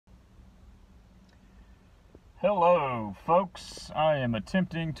Hello folks, I am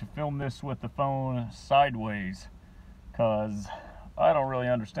attempting to film this with the phone sideways because I don't really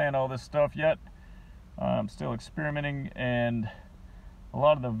understand all this stuff yet. I'm still experimenting, and a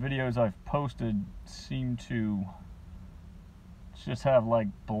lot of the videos I've posted seem to just have like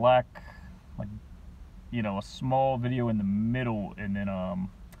black, a small video in the middle, and then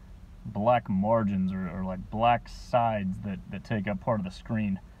black margins or like black sides that take up part of the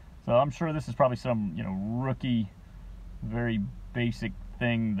screen. So I'm sure this is probably some, rookie, very basic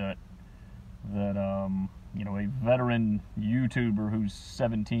thing that a veteran YouTuber who's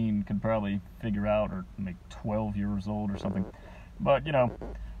 17 could probably figure out, or like 12 years old or something. But,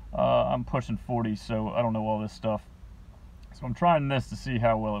 I'm pushing 40, so I don't know all this stuff. So I'm trying this to see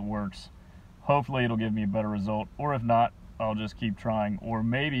how well it works. Hopefully it'll give me a better result, or if not, I'll just keep trying. Or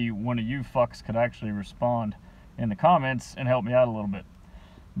maybe one of you fucks could actually respond in the comments and help me out a little bit.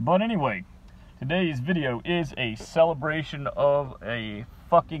 But anyway, today's video is a celebration of a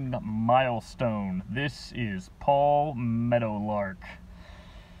fucking milestone. This is Paul Meadowlark.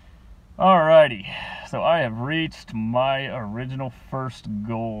 Alrighty, so I have reached my original first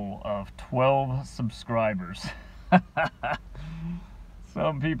goal of 12 subscribers.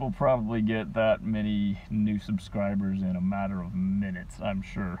 Some people probably get that many new subscribers in a matter of minutes, I'm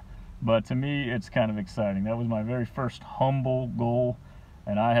sure. But to me, it's kind of exciting. That was my very first humble goal,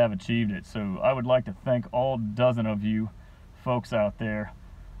 and I have achieved it. So I would like to thank all dozen of you folks out there.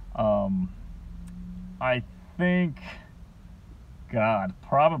 I think, God,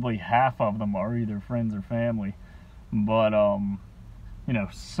 probably half of them are either friends or family. But,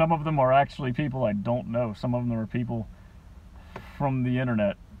 some of them are actually people I don't know. Some of them are people from the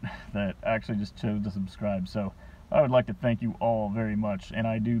internet that actually just chose to subscribe. So I would like to thank you all very much, and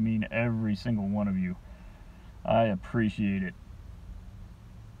I do mean every single one of you. I appreciate it.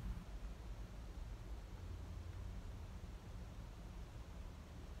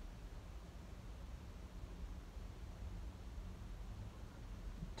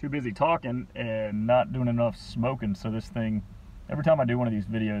 Too busy talking and not doing enough smoking, so this thing, every time I do one of these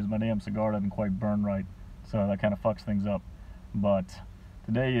videos, my damn cigar doesn't quite burn right, so that kind of fucks things up. But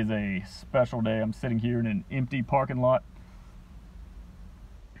today is a special day. I'm sitting here in an empty parking lot.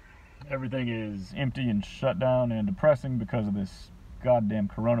 Everything is empty and shut down and depressing because of this goddamn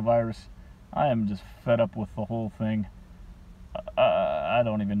coronavirus. I am just fed up with the whole thing. I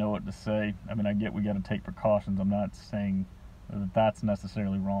don't even know what to say. I mean, I get we got to take precautions. I'm not saying that that's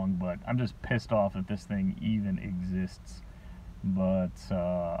necessarily wrong, but I'm just pissed off that this thing even exists. But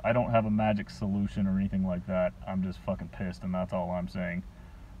I don't have a magic solution or anything like that. I'm just fucking pissed, and that's all I'm saying.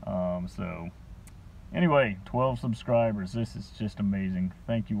 So anyway, 12 subscribers. This is just amazing.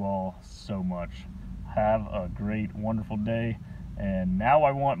 Thank you all so much. Have a great, wonderful day. And now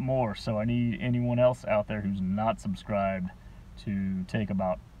I want more, so I need anyone else out there who's not subscribed to take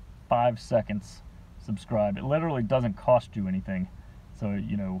about 5 seconds. Subscribe. It literally doesn't cost you anything, so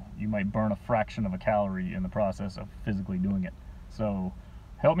you might burn a fraction of a calorie in the process of physically doing it. So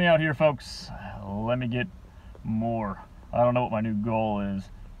help me out here, folks. Let me get more. I don't know what my new goal is,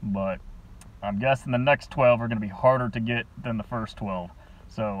 but I'm guessing the next 12 are going to be harder to get than the first 12.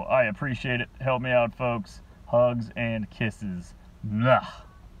 So I appreciate it. Help me out, folks. Hugs and kisses. Mwah.